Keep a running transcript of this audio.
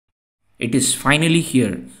It is finally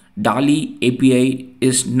here. DALL-E API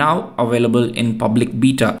is now available in public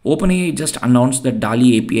beta. OpenAI just announced that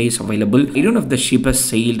DALL-E API is available. I don't know if the ship has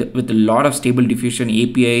sailed with a lot of Stable Diffusion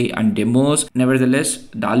API and demos. Nevertheless,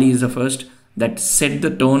 DALL-E is the first that set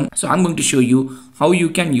the tone. So I'm going to show you how you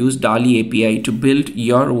can use DALL-E API to build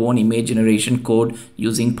your own image generation code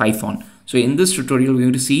using Python. So in this tutorial, we're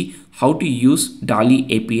going to see how to use DALL-E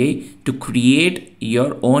API to create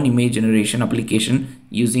your own image generation application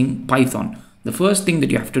using Python. The first thing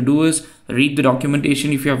that you have to do is read the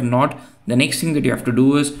documentation if you have not. The next thing that you have to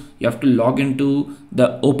do is you have to log into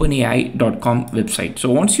the openai.com website.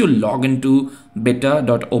 So once you log into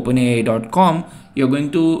beta.openai.com, you're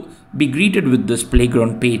going to be greeted with this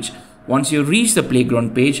playground page. Once you reach the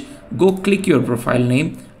playground page, go click your profile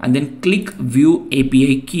name and then click view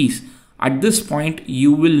API keys. At this point,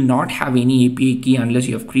 you will not have any API key unless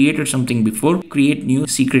you have created something before. Create new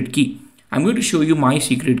secret key. I'm going to show you my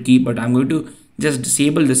secret key, but I'm going to just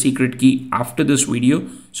disable the secret key after this video.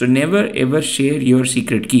 So never ever share your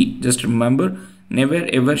secret key. Just remember, never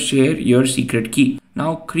ever share your secret key.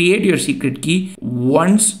 Now create your secret key.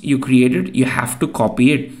 Once you create it, you have to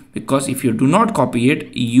copy it, because if you do not copy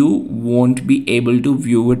it, you won't be able to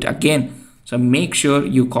view it again. So make sure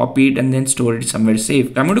you copy it and then store it somewhere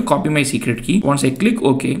safe. I'm going to copy my secret key. Once I click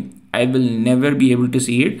OK, I will never be able to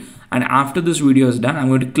see it. And after this video is done, I'm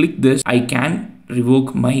going to click this. I can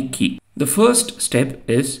revoke my key. The first step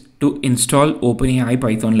is to install OpenAI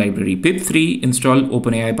Python library. Pip3 install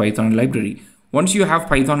OpenAI Python library. Once you have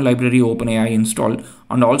Python library OpenAI installed,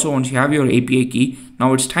 and also once you have your API key,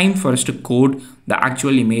 now it's time for us to code the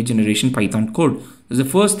actual image generation Python code. So the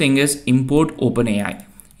first thing is import OpenAI.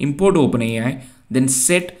 Import OpenAI, then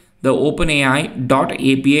set the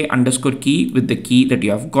OpenAI.api underscore key with the key that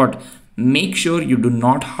you have got. Make sure you do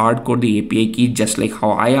not hard code the API key just like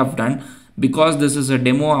how I have done, because this is a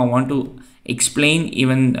demo. I want to explain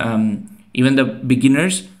even the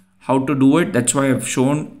beginners how to do it. That's why I've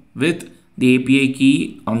shown with the API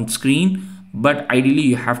key on screen, but ideally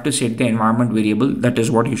you have to set the environment variable. That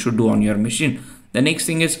is what you should do on your machine. The next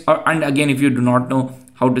thing is, and again, if you do not know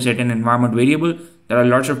how to set an environment variable, there are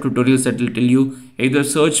lots of tutorials that will tell you either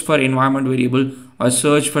search for environment variable or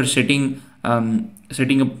search for setting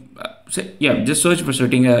just search for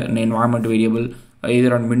setting an environment variable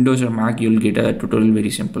either on Windows or Mac. You'll get a tutorial very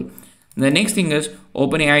simple. The next thing is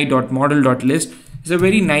openai.model.list is a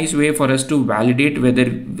very nice way for us to validate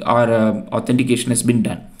whether our authentication has been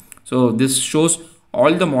done. So this shows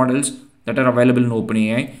all the models that are available in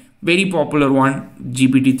OpenAI. Very popular one,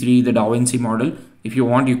 GPT-3, the DaVinci model. If you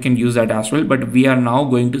want, you can use that as well, but we are now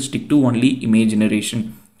going to stick to only image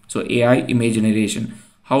generation. So AI image generation.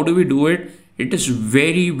 How do we do it? It is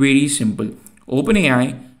very, very simple.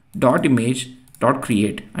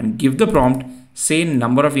 OpenAI.image.create and give the prompt, say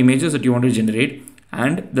number of images that you want to generate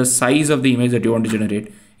and the size of the image that you want to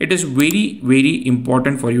generate. It is very, very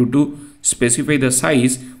important for you to specify the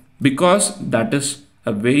size, because that is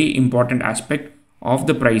a very important aspect of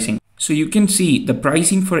the pricing. So you can see the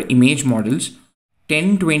pricing for image models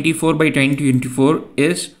 1024 by 1024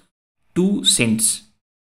 is 2 cents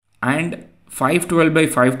and 512 by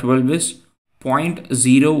 512 is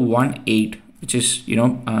 0.018, which is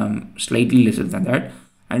slightly lesser than that,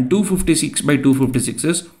 and 256 by 256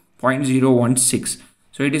 is 0.016.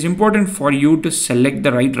 So it is important for you to select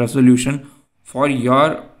the right resolution for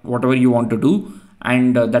your whatever you want to do,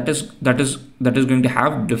 and that is going to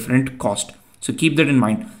have different cost. So keep that in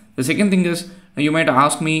mind. The second thing is, you might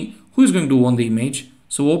ask me, who is going to own the image?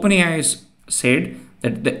 So OpenAI has said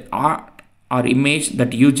that our image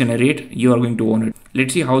that you generate, you are going to own it.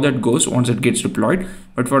 Let's see how that goes once it gets deployed.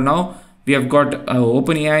 But for now, we have got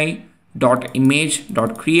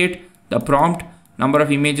OpenAI.image.create, the prompt, number of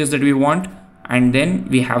images that we want, and then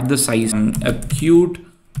we have the size. A cute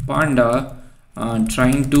panda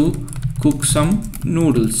trying to cook some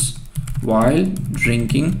noodles while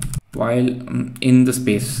drinking, while in the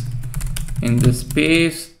space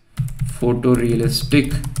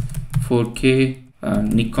photorealistic 4K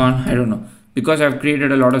Nikon. I don't know, because I've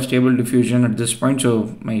created a lot of Stable Diffusion at this point,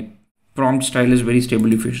 so my prompt style is very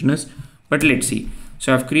Stable Diffusionist. But let's see.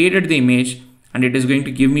 So I've created the image and it is going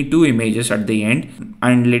to give me 2 images at the end,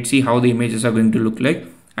 and let's see how the images are going to look like.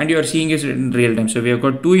 And you are seeing it in real time. So we have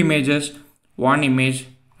got 2 images, 1 image.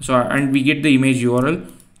 So, and we get the image URL.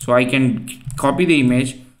 So I can copy the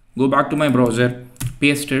image, go back to my browser,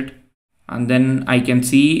 paste it, and then I can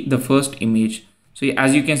see the first image. So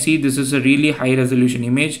as you can see, this is a really high resolution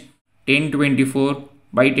image, 1024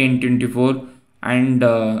 by 1024, and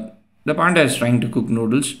the panda is trying to cook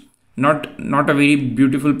noodles. Not a very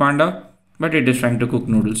beautiful panda, but it is trying to cook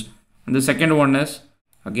noodles. And the second one is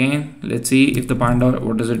Again, let's see if the panda,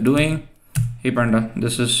 what is it doing? Hey panda,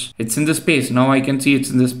 it's in the space. Now I can see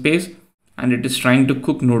it's in the space and it is trying to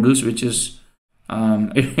cook noodles, which is,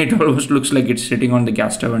 it almost looks like it's sitting on the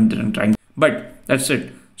gas stove and trying, but that's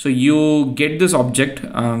it. So you get this object,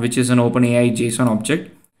 which is an OpenAI JSON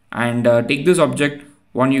object, and take this object.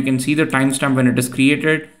 One, you can see the timestamp when it is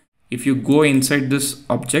created. If you go inside this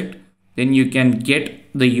object, then you can get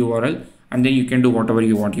the URL and then you can do whatever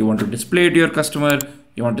you want. You want to display it to your customer,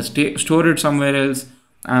 you want to store it somewhere else.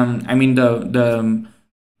 I mean,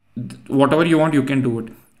 whatever you want, you can do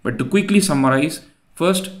it. But to quickly summarize,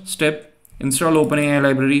 first step, install OpenAI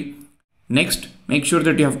library. Next, make sure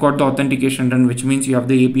that you have got the authentication done, which means you have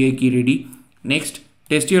the API key ready. Next,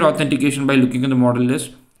 test your authentication by looking at the model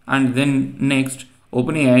list. And then next,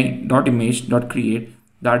 OpenAI.image.create,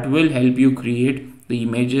 that will help you create the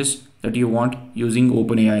images that you want using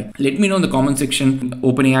OpenAI. Let me know in the comment section,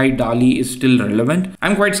 OpenAI DALL-E is still relevant.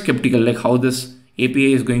 I'm quite skeptical like how this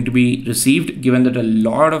API is going to be received, given that a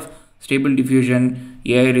lot of Stable Diffusion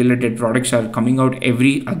AI related products are coming out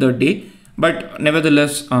every other day. But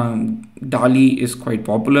nevertheless, DALL-E is quite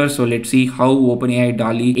popular. So let's see how OpenAI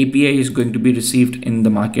DALL-E API is going to be received in the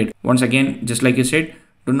market. Once again, just like I said,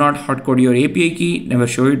 do not hard code your API key, never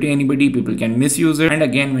show it to anybody, people can misuse it. And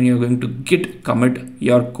again, when you're going to git commit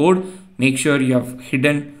your code, make sure you have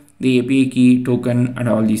hidden the API key token and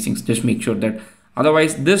all these things. Just make sure that.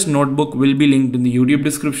 Otherwise, this notebook will be linked in the YouTube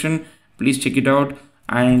description. Please check it out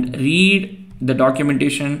and read the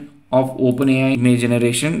documentation of OpenAI image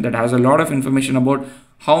generation that has a lot of information about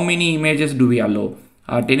how many images do we allow.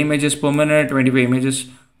 10 images per minute, 25 images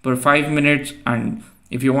per 5 minutes. And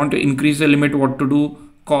if you want to increase the limit, what to do,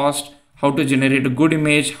 cost, how to generate a good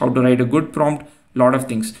image, how to write a good prompt, lot of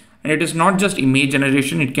things. And it is not just image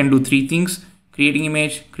generation, it can do 3 things: creating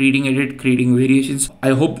image, creating edit, creating variations.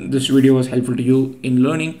 I hope this video was helpful to you in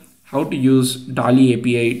learning how to use DALL-E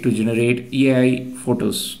API to generate AI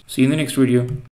photos. See you in the next video.